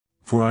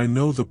For I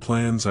know the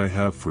plans I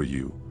have for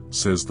you,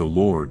 says the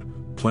Lord,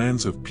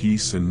 plans of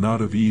peace and not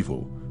of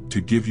evil,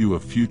 to give you a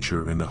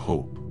future and a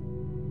hope.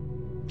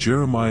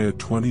 Jeremiah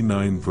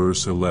 29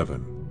 verse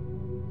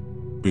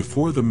 11.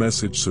 Before the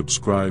message,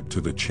 subscribe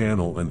to the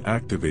channel and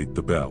activate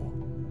the bell.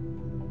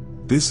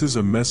 This is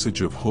a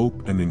message of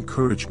hope and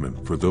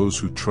encouragement for those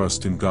who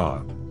trust in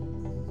God.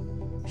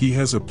 He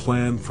has a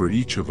plan for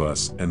each of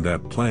us, and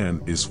that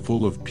plan is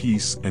full of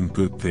peace and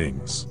good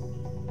things.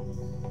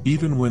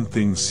 Even when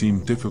things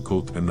seem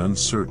difficult and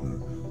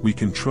uncertain, we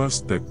can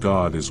trust that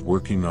God is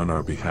working on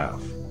our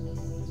behalf.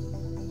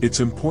 It's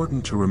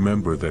important to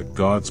remember that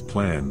God's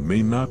plan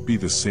may not be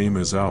the same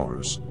as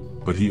ours,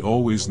 but He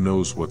always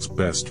knows what's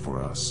best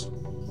for us.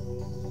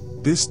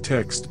 This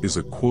text is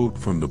a quote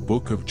from the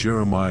book of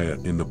Jeremiah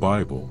in the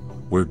Bible,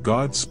 where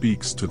God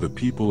speaks to the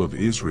people of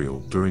Israel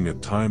during a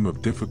time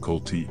of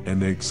difficulty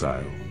and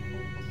exile.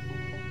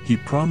 He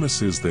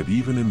promises that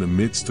even in the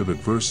midst of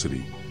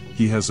adversity,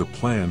 He has a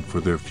plan for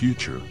their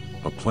future,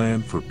 a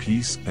plan for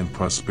peace and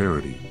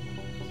prosperity.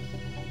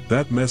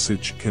 That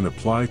message can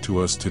apply to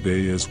us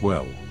today as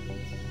well.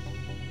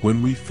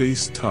 When we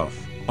face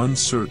tough,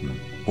 uncertain,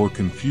 or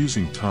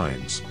confusing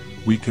times,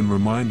 we can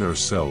remind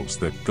ourselves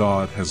that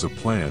God has a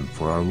plan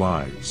for our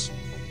lives.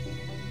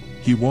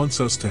 He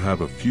wants us to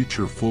have a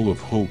future full of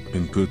hope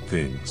and good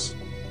things.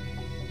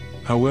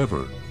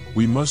 However,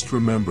 we must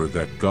remember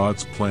that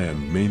God's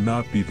plan may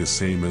not be the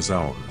same as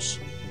ours.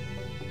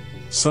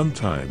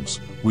 Sometimes,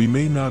 we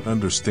may not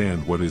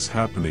understand what is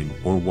happening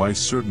or why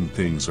certain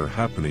things are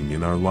happening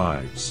in our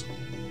lives.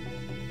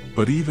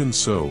 But even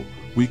so,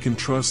 we can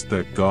trust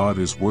that God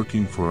is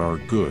working for our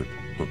good,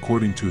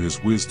 according to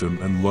His wisdom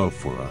and love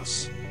for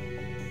us.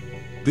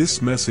 This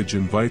message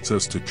invites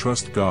us to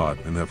trust God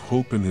and have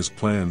hope in His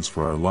plans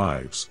for our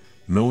lives,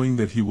 knowing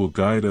that He will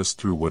guide us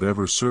through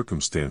whatever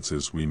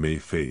circumstances we may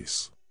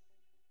face.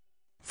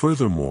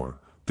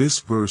 Furthermore, this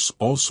verse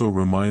also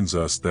reminds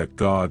us that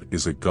God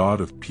is a God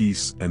of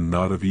peace and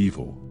not of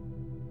evil.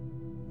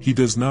 He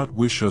does not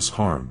wish us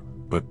harm,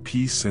 but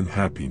peace and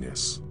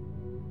happiness.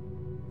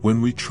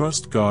 When we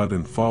trust God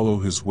and follow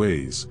His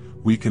ways,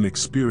 we can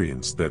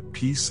experience that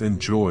peace and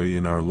joy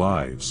in our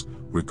lives,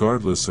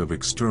 regardless of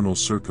external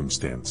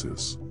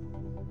circumstances.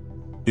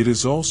 It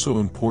is also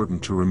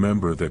important to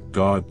remember that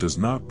God does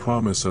not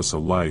promise us a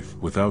life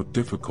without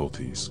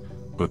difficulties,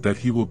 but that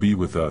He will be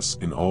with us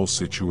in all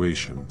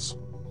situations.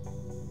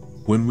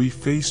 When we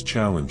face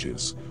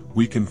challenges,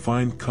 we can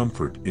find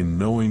comfort in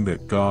knowing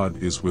that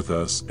God is with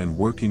us and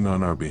working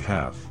on our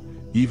behalf,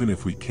 even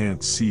if we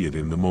can't see it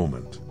in the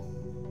moment.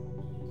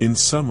 In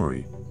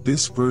summary,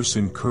 this verse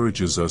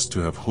encourages us to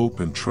have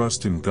hope and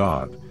trust in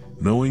God,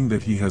 knowing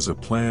that He has a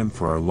plan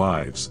for our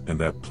lives and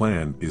that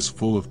plan is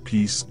full of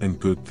peace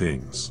and good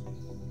things.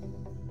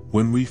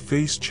 When we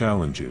face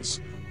challenges,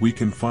 we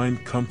can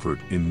find comfort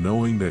in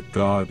knowing that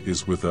God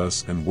is with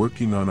us and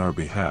working on our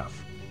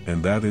behalf,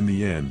 and that in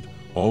the end,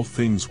 all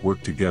things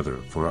work together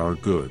for our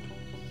good.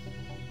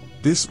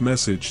 This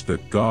message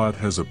that God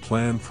has a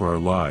plan for our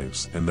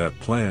lives and that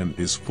plan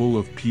is full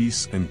of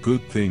peace and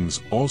good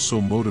things also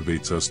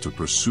motivates us to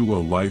pursue a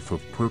life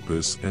of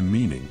purpose and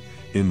meaning,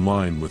 in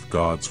line with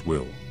God's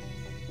will.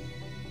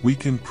 We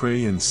can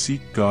pray and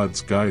seek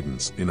God's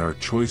guidance in our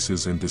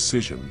choices and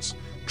decisions,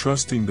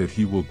 trusting that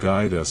He will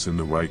guide us in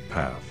the right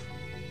path.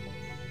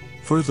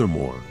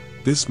 Furthermore,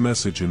 this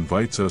message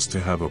invites us to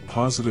have a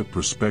positive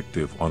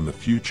perspective on the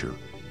future,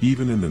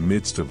 even in the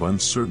midst of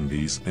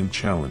uncertainties and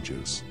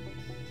challenges.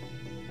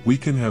 We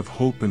can have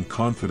hope and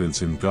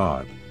confidence in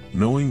God,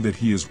 knowing that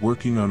He is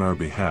working on our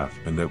behalf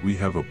and that we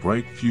have a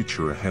bright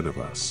future ahead of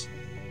us.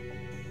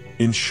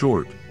 In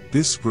short,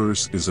 this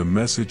verse is a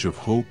message of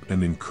hope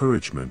and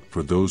encouragement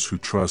for those who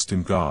trust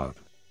in God.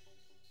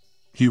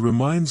 He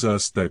reminds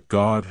us that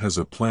God has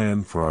a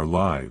plan for our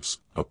lives,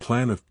 a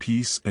plan of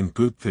peace and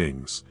good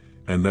things,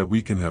 and that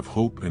we can have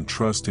hope and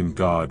trust in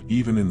God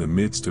even in the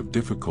midst of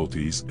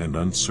difficulties and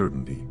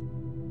uncertainty.